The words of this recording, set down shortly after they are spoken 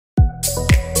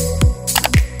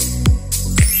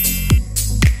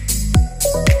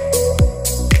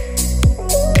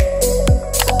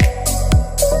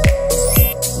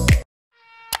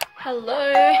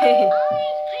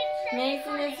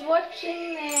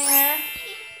there,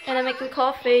 and I'm making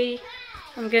coffee.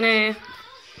 I'm gonna...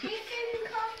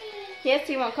 Yes,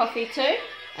 you want coffee too?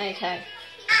 Okay.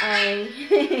 I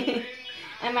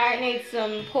marinate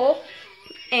some pork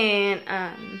and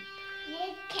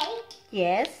cake?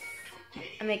 yes.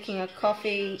 I'm making a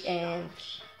coffee and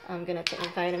I'm gonna put my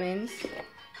vitamins.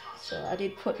 So I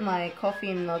did put my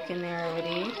coffee and milk in there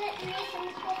already.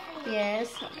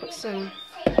 Yes, I'll put some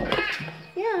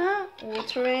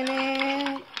water in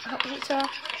it. Hot water.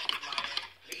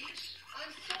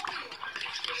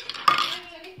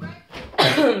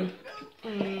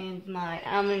 And my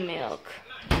almond milk.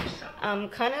 I'm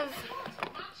kind of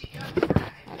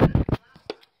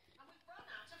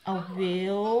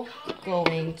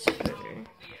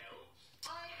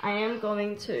I am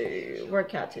going to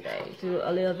work out today. Do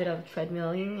a little bit of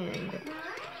treadmilling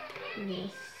and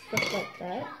stuff like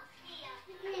that.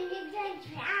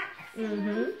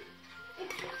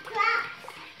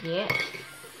 Yes.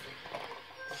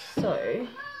 So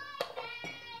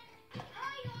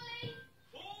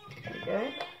there we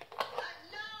go.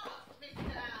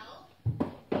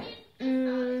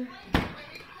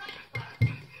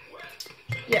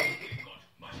 Yep.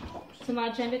 So my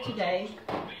agenda today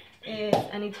is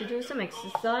I need to do some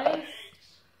exercise.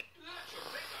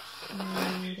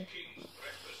 And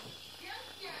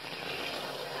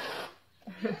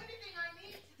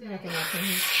nothing else in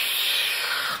here.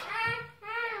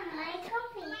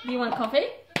 Do you want coffee?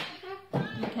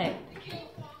 Okay.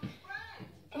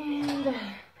 And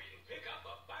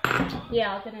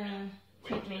yeah, I'm gonna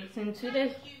take Mason to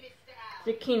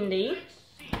the kindy.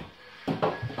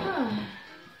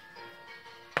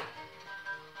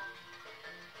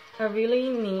 I really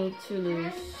need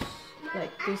to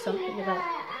do something about.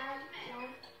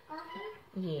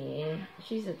 Yeah,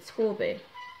 she's at school, babe.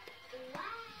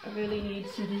 I really need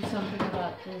to do something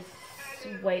about this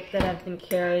weight that I've been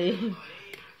carrying.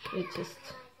 It just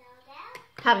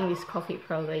having this coffee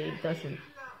probably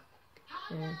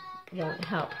won't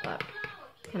help, but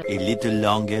a little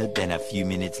longer than a few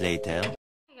minutes later.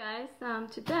 Hey guys,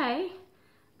 today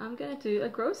I'm gonna do a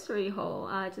grocery haul.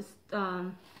 I just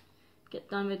get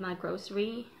done with my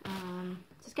grocery.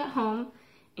 Just got home,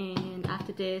 and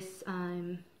after this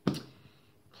I'm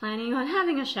planning on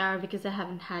having a shower because I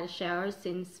haven't had a shower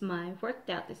since my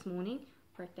workout this morning.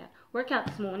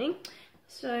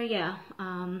 So yeah,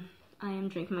 I am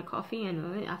drinking my coffee. I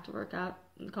know after workout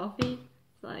coffee,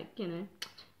 it's like, you know,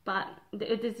 but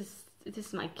this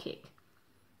is my kick.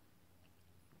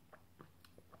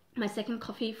 My second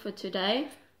coffee for today,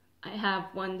 I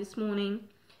have one this morning.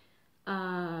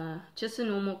 Just a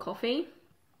normal coffee,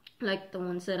 like the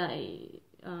ones that I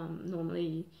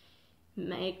normally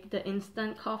make, the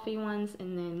instant coffee ones,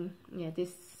 and then yeah, this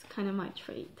is kind of my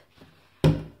treat.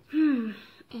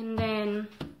 And then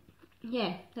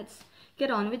yeah, let's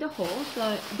get on with the haul.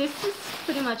 So this is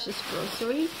pretty much just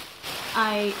grocery.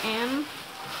 I am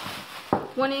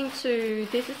wanting to,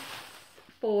 this is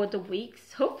for the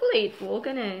weeks, hopefully it will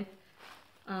gonna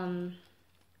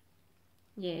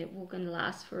yeah, we're gonna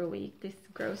last for a week, this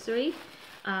grocery.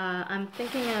 I'm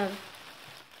thinking of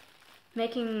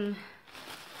making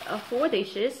 4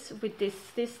 dishes with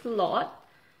this lot.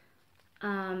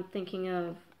 I'm thinking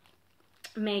of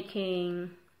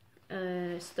making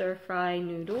a stir-fry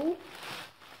noodle.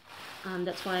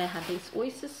 That's why I have this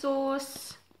oyster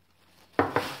sauce.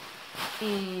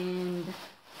 And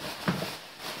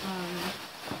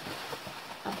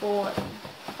I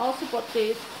also bought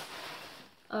this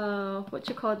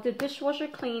the dishwasher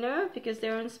cleaner, because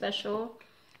they're on special.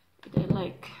 They're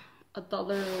like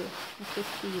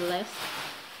 $1.50 less.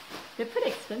 They're pretty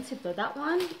expensive though. That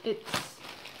one, it's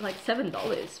like $7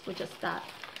 for just that.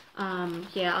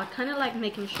 Yeah, I kind of like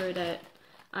making sure that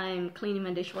I'm cleaning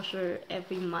my dishwasher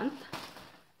every month,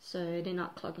 so they're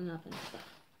not clogging up and stuff.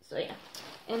 So yeah,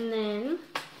 and then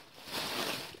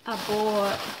I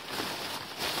bought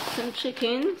some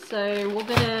chicken. So we're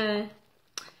gonna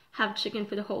have chicken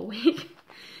for the whole week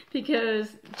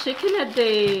because chicken at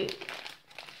the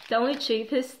only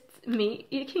cheapest meat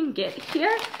you can get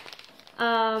here.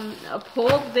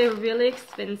 Pork, they're really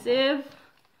expensive,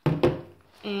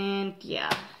 and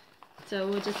yeah, so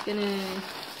we're just gonna,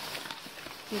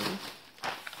 you know,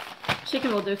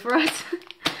 chicken will do for us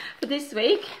for this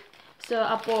week. So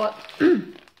I bought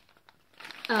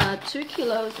 2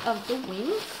 kilos of the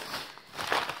wings,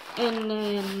 and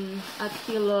then half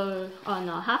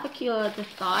a kilo of the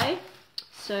thigh.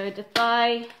 So the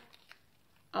thigh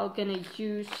I'm gonna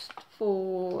use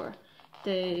for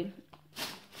the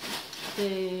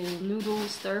noodle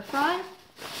stir fry.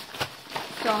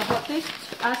 So I bought this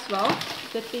as well,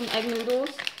 the thin egg noodles.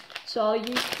 So I'll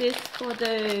use this for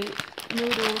the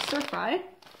noodle stir fry.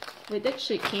 with the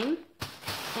chicken,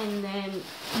 and then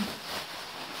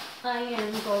I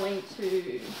am going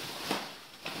to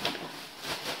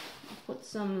put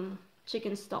some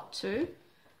chicken stock too.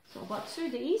 So I bought 2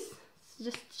 of these. It's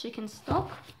just chicken stock,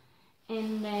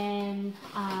 and then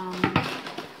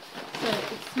so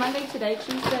it's Monday today,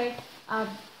 Tuesday. I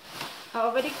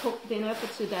already cooked dinner for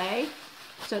today,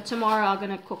 so tomorrow I'm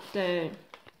gonna cook the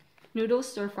noodle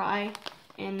stir fry,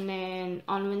 and then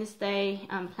on Wednesday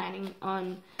I'm planning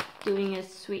on doing a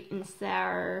sweet and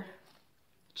sour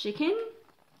chicken.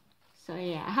 So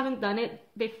yeah, I haven't done it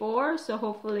before, so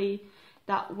hopefully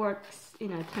that works, you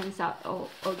know, turns out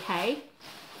okay.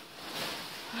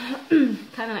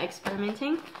 Kind of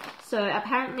experimenting. So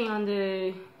apparently on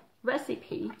the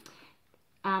recipe,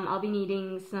 I'll be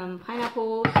needing some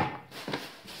pineapples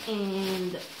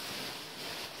and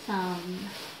some,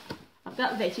 I've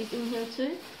got veggies in here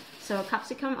too. So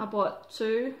capsicum, I bought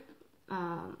 2,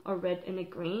 a red and a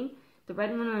green. The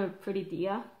red one are pretty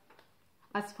dear.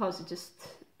 I suppose it's just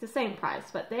the same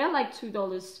price, but they are like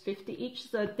 $2.50 each.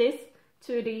 So this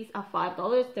 2 of these are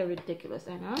 $5. They're ridiculous,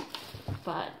 I know,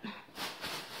 but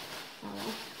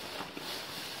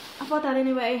I bought that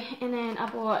anyway. And then I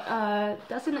bought a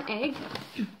dozen egg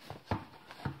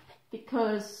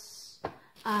because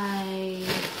I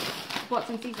bought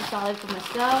some Caesar salad for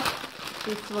myself.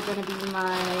 This was gonna be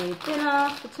my dinner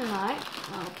for tonight.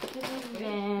 I'll put it in.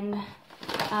 Then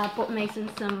I bought Mason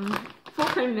some full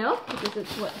cream milk because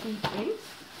it's what he drinks.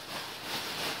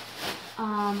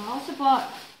 I also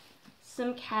bought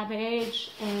some cabbage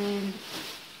and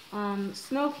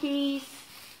snow peas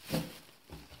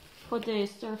for the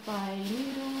stir fry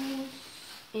noodles,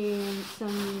 and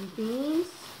some beans,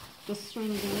 the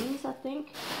string beans I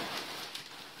think.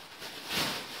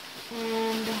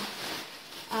 And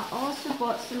I also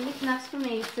bought some knickknacks for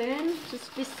Mason,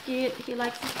 just biscuit, he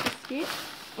likes this biscuit.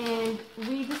 And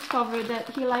we discovered that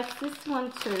he likes this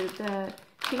one too, the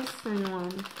Kingston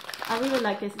one. I really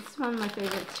like this, it's one of my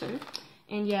favorites too.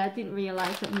 And yeah, I didn't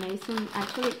realize that Mason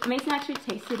actually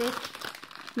tasted it.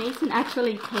 Mason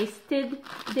actually tasted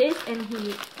this and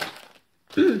he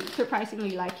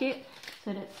surprisingly liked it.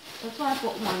 So that's why I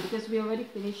bought one, because we already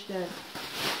finished the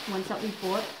ones that we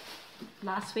bought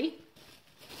last week.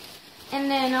 And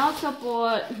then I also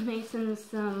bought Mason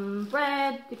some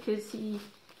bread because he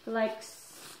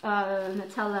likes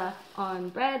Nutella on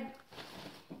bread,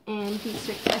 and he's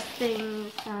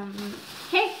requesting some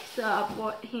cake, so I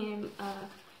bought him a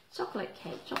chocolate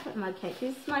cake, chocolate mud cake.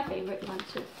 This is my favorite one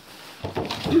too.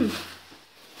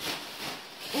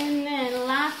 And then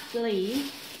lastly,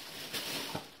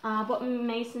 I bought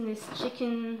Mason this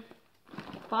chicken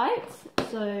bites.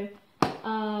 So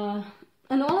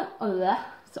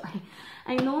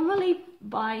I normally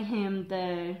buy him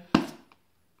the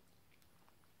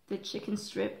chicken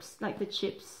strips, like the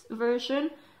chips version,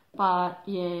 but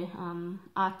yeah,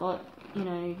 I thought, you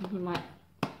know, he might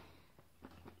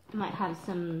have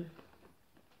some,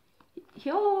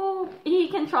 he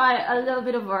can try a little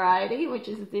bit of variety, which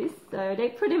is this. So they're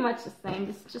pretty much the same,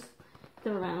 it's just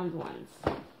the round ones.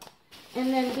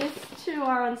 And then these 2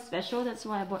 are on special, that's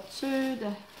why I bought 2,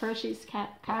 the Hershey's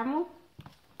caramel.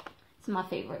 It's my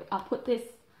favorite. I'll put this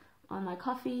on my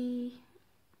coffee.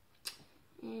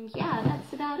 And yeah,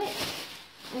 that's about it.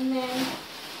 And then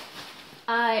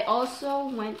I also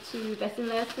went to Best &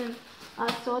 Lesson.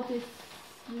 I saw this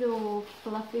little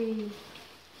fluffy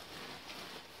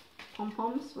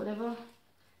pom-poms, whatever.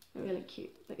 They're really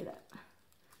cute. Look at that.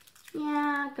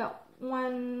 Yeah, I got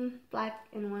one black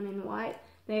and one in white.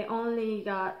 They only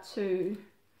got two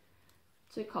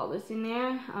colors in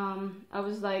there. I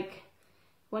was like,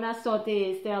 when I saw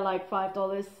this, they're like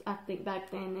 $5 I think back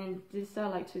then, and these are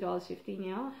like $2.50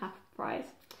 now, half price.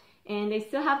 And they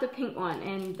still have the pink one,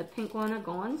 and the pink one are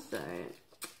gone, so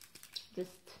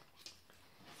just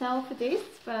sell for this,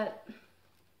 but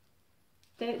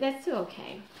they're still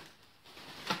okay.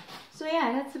 So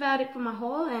yeah, that's about it for my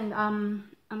haul, and I'm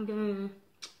gonna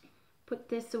put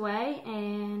this away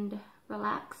and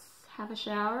relax, have a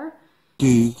shower.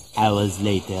 2 hours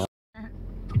later.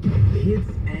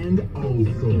 Hits and old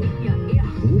school. Yeah.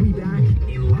 We'll be back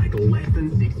in like less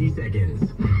than 60 seconds.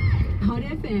 Hot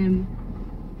FM.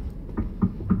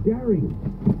 Gary!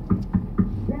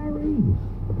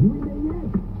 You in there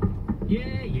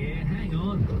yet? Yeah, hang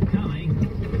on. Coming.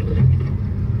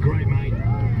 Great, mate.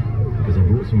 Because I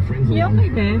brought some friends along. You'll be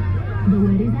there. The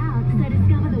word is out, so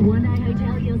discover the One Night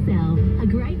Hotel yourself. A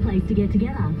great place to get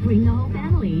together. Bring the whole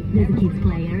family. There's a kids'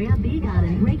 play area, beer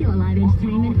garden, regular live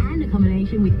entertainment, and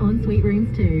accommodation with ensuite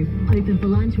rooms too. Open for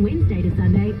lunch Wednesday to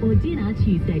Sunday or dinner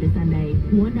Tuesday to Sunday.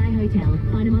 One Night Hotel.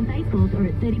 Find them on Facebook or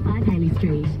at 35 Haley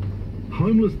Street.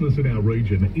 Homelessness in our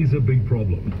region is a big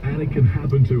problem, and it can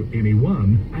happen to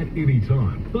anyone at any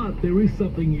time. But there is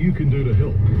something you can do to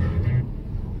help.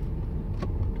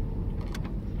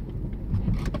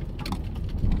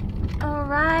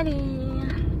 Alrighty.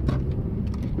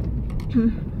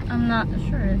 I'm not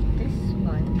sure if this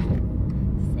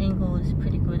one angle is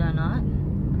pretty good or not,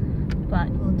 but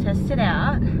we'll test it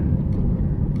out.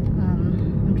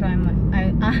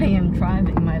 I am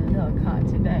driving my little car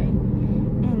today,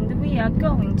 and we are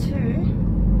going to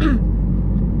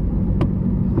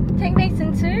take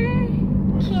Mason to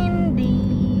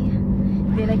Kindy.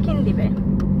 Villa Kindy Bay.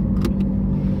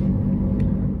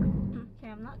 Okay,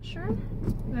 I'm not sure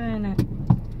when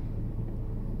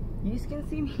you can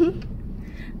see me,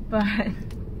 but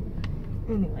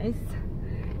anyways,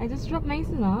 I just dropped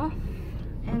Mason off,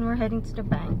 and we're heading to the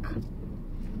bank.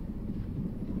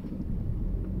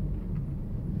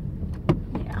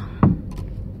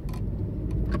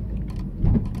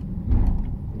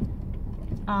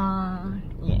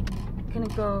 Yeah, gonna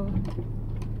go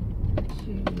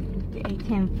to the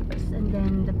ATM first and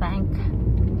then the bank.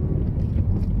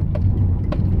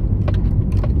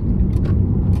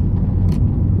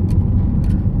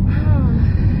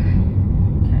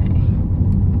 Okay.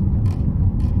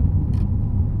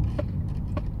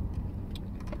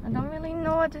 I don't really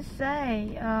know what to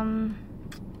say.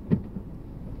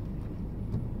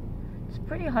 It's a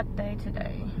pretty hot day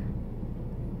today.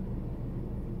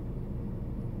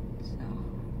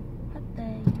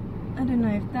 I don't know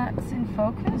if that's in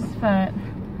focus, but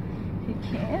who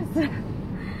cares?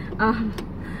 I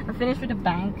finished with the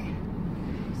bank,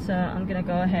 so I'm gonna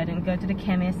go ahead and go to the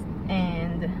chemist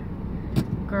and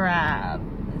grab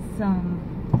some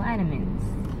vitamins.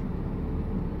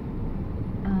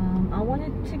 I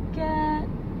wanted to get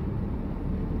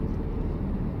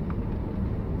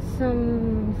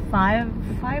some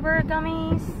fiber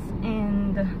gummies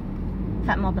and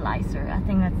fat mobilizer. I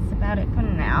think that's about it for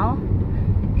now,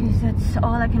 because that's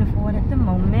all I can afford at the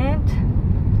moment.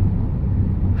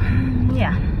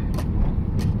 Yeah,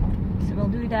 so we'll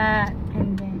do that,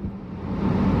 and then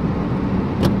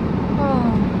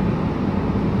oh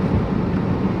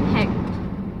heck,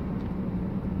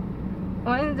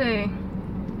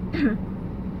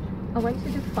 I went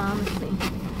to the pharmacy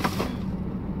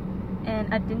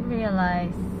and I didn't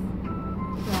realize,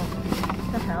 well,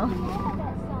 what the hell,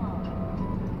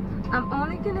 I'm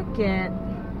only gonna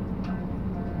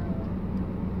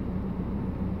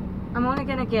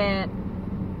get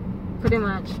pretty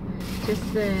much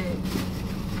just the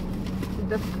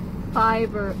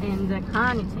fiber and the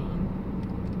carnitine,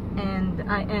 and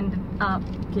I ended up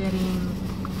getting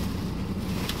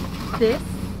this,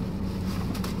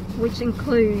 which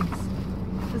includes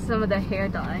some of the hair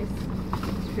dyes.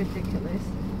 It's ridiculous.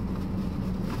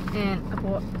 And I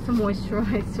bought some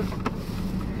moisturizer.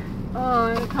 Oh,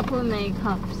 and a couple of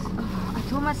makeups. Oh, I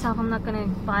told myself I'm not gonna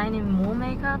buy any more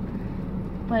makeup,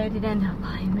 but I did end up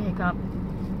buying makeup.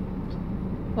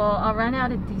 Well, I ran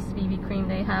out of this BB cream.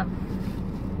 They have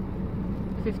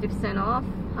 50% off,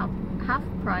 half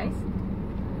price.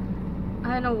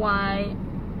 I don't know why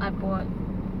I bought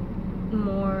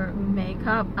more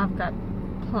makeup. I've got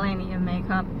plenty of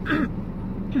makeup.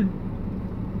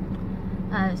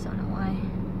 I just don't know why.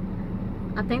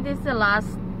 I think this is the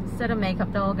last set of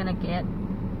makeup that we're gonna get.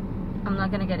 I'm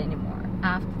not gonna get any more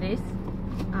after this.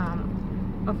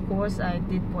 Of course, I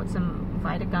did bought some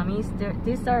Vita gummies.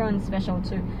 These are on special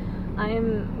too. I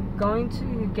am going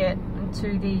to get 2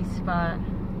 of these, but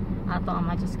I thought I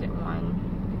might just get one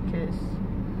because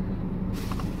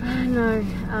I don't know,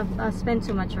 I've spent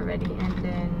too much already. And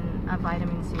then a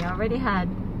vitamin C. I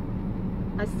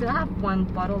still have 1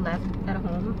 bottle left at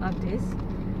home of this,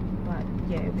 but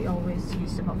yeah, we always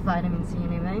use about vitamin C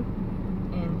anyway.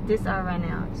 And this I ran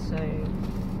out, so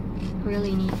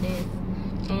really need this.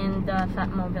 And the fat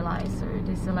mobilizer,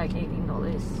 this is like $18.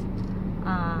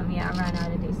 Yeah, I ran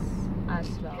out of this as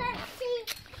well. I can't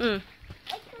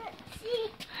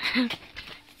see.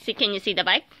 See, can you see the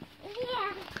bike?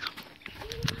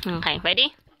 Yeah. Okay,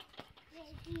 ready?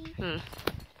 Ready. 1,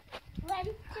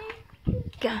 2,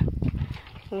 Go.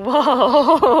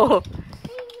 Whoa!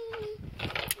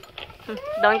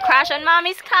 Don't crash on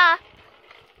mommy's car.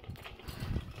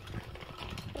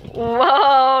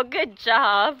 Whoa, good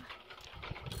job.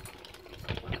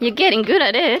 You're getting good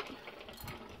at it.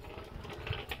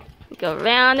 Go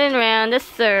round and round the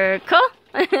circle.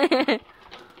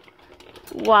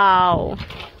 Wow.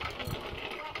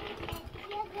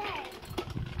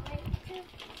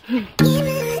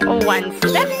 One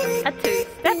step, a 2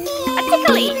 step, a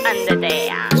tickly under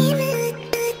there.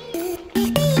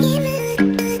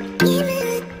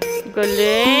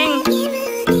 Galing.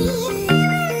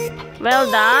 Well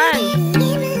done.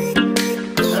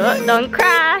 Oh, don't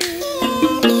crash.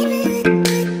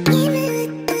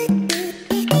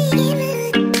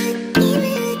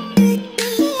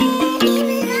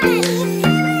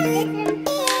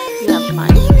 You have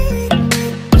fun.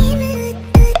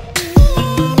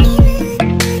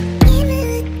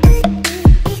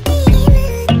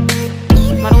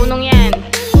 Marunong yan.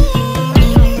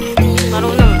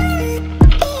 Marunong.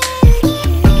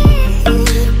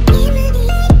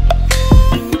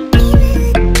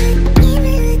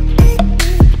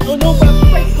 Oh no,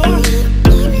 but it's gone.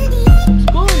 It's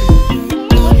gone.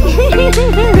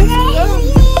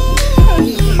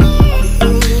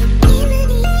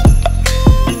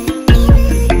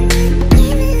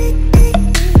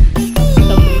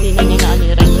 Hindi na niya naano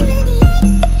yung rin.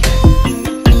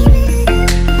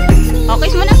 Okay,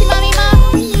 muna si Mami Ma.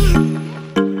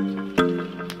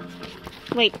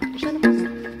 Wait, siya na pa.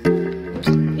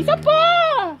 Isa pa!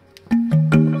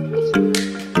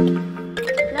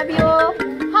 Love you.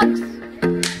 Hugs.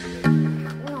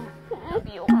 Love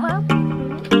you, Ma.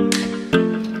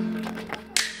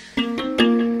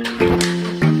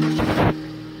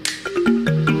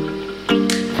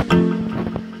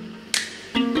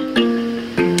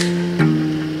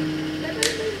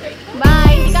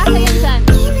 Bye! Hindi ka yan dyan.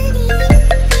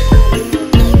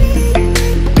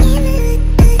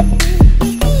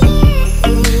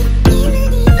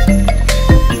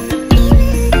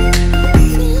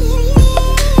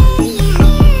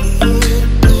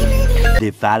 The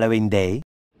following day.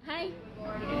 Hi.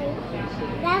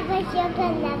 Never sugar,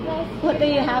 never What do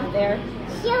you have there?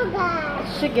 sugar.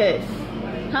 Sugars.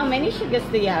 How many sugars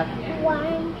do you have?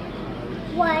 One,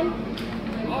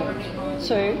 and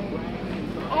Two.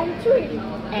 two.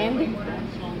 And?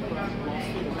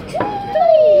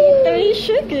 Three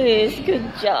sugars. Good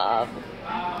job.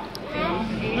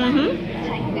 Mm-hmm.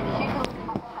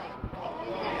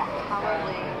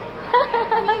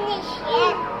 Finish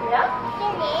it. Yeah?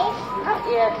 Finish.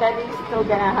 Yeah, Daddy's still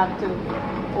gonna have to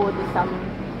order some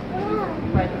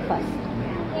breakfast.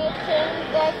 Making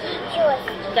dirty juice.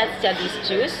 That's Daddy's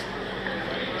juice.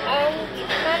 And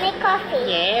mommy coffee.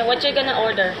 Yeah, what you gonna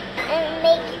order? And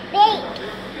make bake.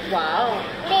 Wow.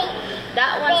 Bake.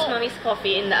 That one's Mommy's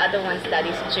coffee and the other one's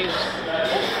Daddy's juice.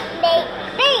 Bake.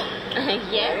 Bake.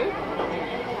 Yeah.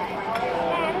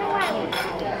 And one.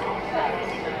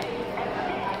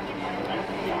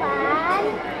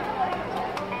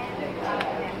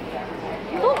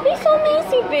 Don't be so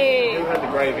messy, babe. Who had the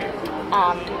gravy?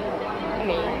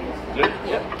 Me. You?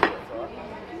 Yep.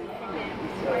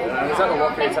 Is that a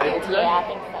lot for your table today? Yeah, I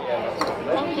think so.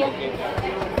 Thank you.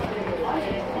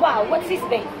 Wow, what's this,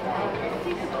 babe?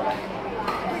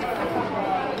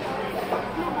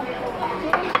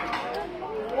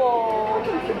 Whoa.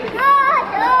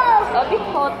 A bit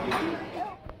hot.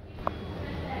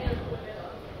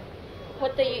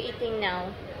 What are you eating now?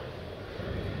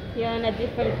 You're in a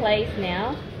different place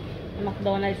now.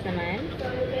 McDonald's naman.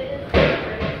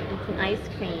 It's an ice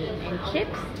cream and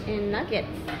chips and nuggets.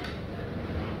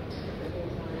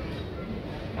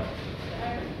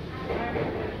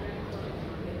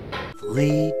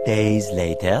 Three days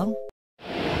later.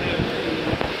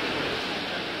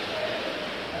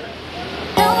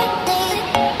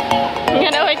 I'm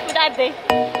gonna wait for Daddy.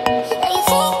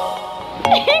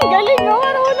 Galing mo,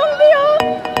 marunong diyo.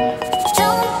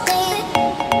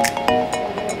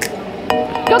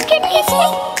 Go kick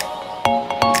it.